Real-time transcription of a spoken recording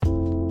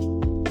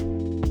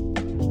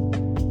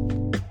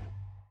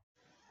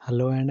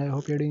Hello, and I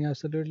hope you're doing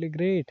absolutely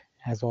great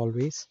as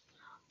always.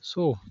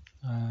 So,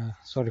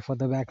 sorry for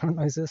the background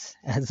noises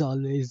as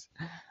always.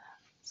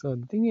 So,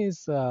 the thing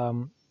is,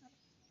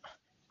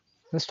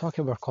 let's talk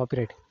about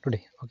copywriting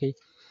today, okay?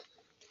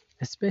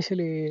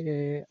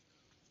 Especially,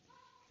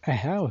 I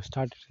have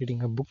started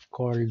reading a book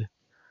called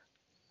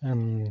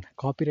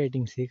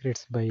Copywriting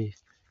Secrets by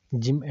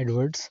Jim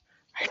Edwards.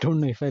 I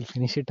don't know if I'll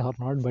finish it or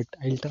not, but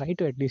I'll try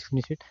to at least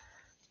finish it.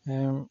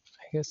 I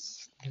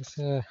guess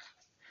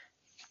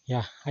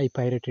yeah, I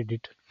pirated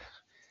it,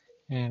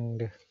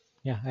 and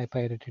yeah, I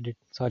pirated it.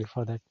 Sorry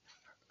for that.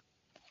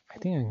 I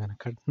think I'm gonna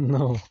cut.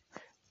 No,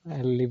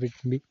 I'll leave it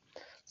be.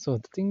 So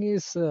the thing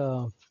is,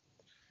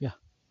 yeah,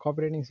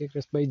 Copywriting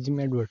Secrets by Jim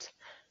Edwards,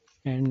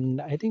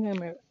 and I think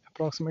I'm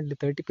approximately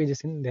 30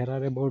 pages in. There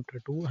are about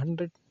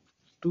 200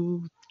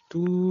 to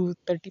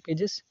 230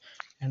 pages,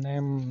 and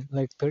I'm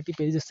like 30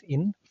 pages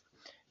in.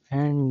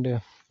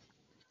 And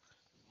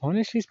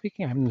honestly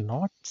speaking, I'm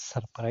not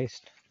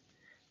surprised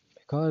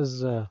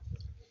because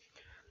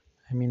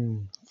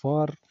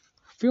for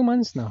few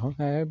months now,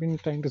 I have been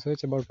trying to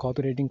search about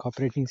copywriting,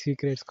 copywriting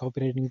secrets,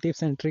 copywriting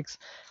tips and tricks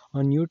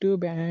on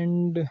YouTube,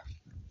 and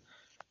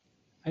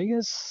I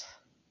guess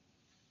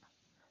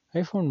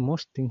I found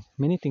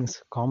many things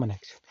common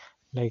actually.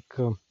 Like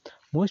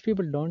most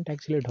people don't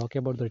actually talk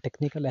about the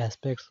technical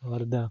aspects or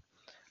the,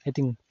 I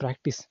think,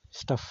 practice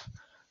stuff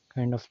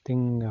kind of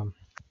thing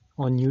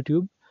on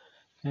YouTube,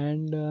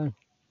 and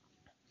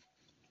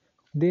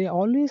they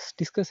always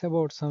discuss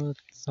about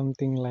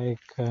something like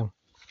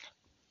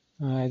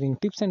I think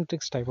tips and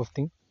tricks type of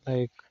thing,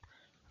 like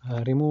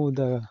remove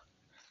the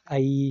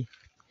I,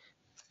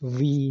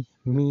 we,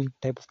 me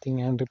type of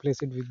thing and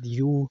replace it with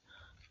you,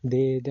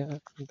 they,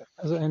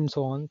 and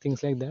so on,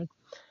 things like that.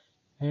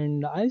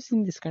 And I've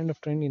seen this kind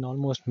of trend in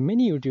almost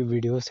many YouTube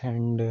videos,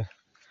 and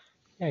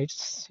yeah,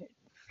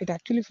 it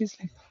actually feels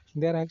like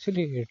they're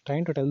actually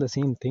trying to tell the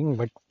same thing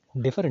but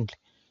differently.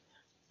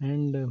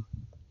 And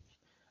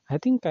I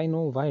think I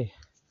know why.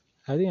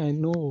 I think I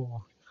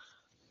know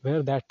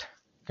where that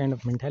kind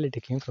of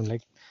mentality came from,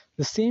 like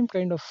the same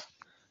kind of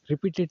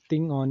repeated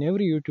thing on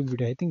every YouTube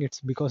video. I think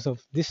it's because of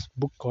this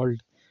book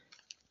called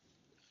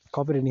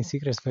Copywriting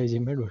Secrets by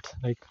Jim Edwards.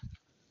 Like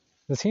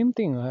the same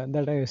thing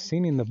that I have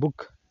seen in the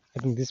book. I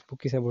think this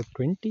book is about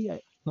 20,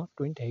 not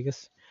 20, I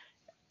guess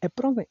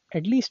approximately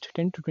at least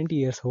 10 to 20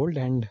 years old,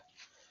 and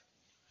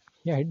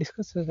yeah, it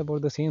discusses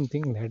about the same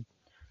thing that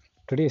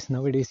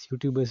nowadays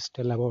YouTubers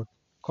tell about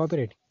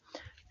copyright.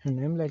 And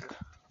I'm like,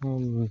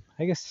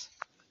 I guess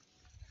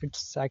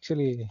it's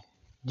actually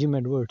Jim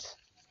Edwards.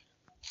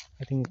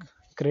 I think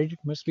credit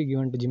must be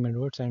given to Jim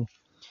Edwards, and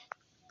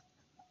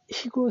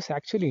he goes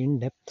actually in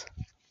depth,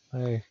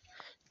 uh,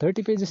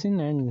 30 pages in,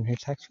 and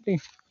it's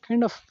actually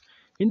kind of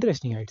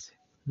interesting, I'd say.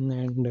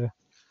 And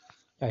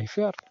yeah, if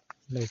you are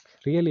like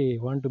really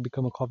want to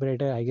become a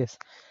copywriter, I guess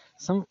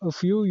a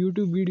few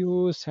YouTube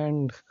videos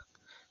and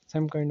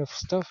some kind of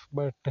stuff,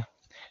 but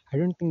I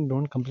don't think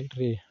don't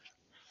completely,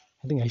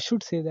 I think I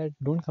should say that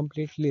don't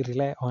completely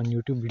rely on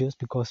YouTube videos,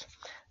 because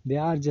they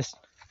are just,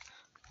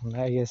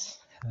 I guess,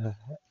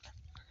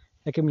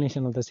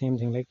 accumulation of the same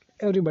thing. Like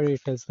everybody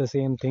tells the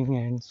same thing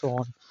and so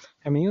on.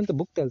 I mean, even the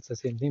book tells the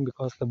same thing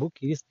because the book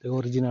is the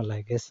original,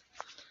 I guess.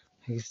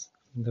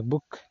 The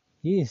book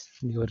is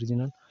the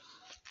original,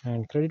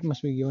 and credit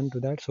must be given to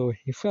that. So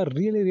if you are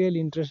really really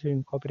interested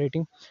in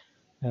copywriting,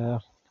 uh,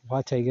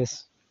 watch, I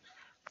guess,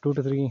 2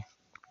 to 3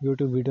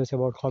 YouTube videos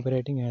about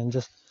copywriting and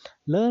just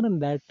learn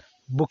that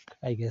book,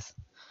 I guess.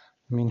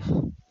 I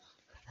mean,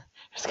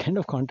 it's kind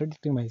of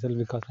contradicting myself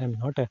because I'm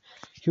not a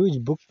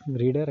huge book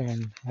reader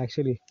and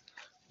actually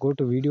go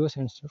to videos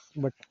and stuff,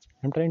 but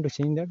I'm trying to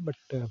change that. But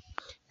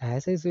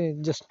as I say,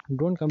 just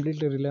don't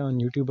completely rely on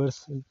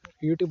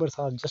YouTubers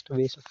are just a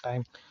waste of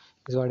time,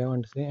 is what I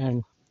want to say.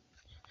 And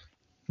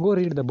go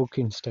read the book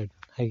instead,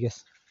 I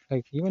guess.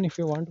 Like even if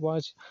you want to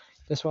watch,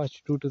 just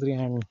watch 2 to 3,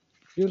 and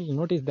you'll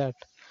notice that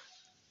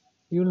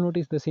you'll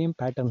notice the same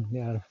pattern they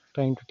are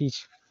trying to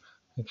teach.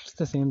 Like it's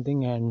the same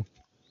thing, and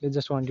they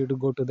just want you to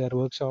go to their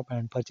workshop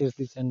and purchase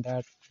this and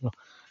that.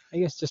 I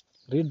guess just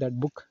read that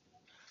book,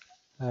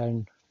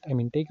 and I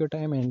mean, take your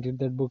time and read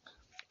that book.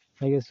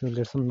 I guess you'll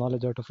get some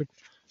knowledge out of it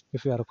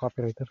if you are a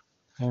copywriter.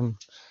 I'm,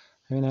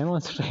 I'm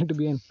also trying to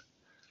be a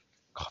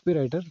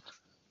copywriter,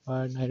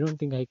 but I don't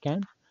think I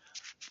can.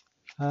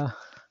 Uh,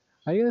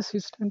 I guess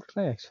it's time to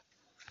try actually.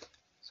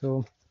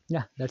 So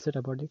yeah, that's it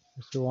about it.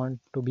 If you want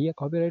to be a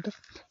copywriter,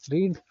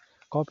 read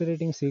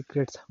Copywriting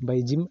Secrets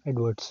by Jim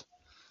Edwards.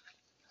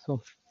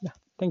 So yeah,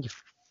 thank you.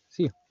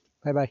 See you.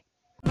 Bye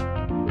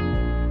bye.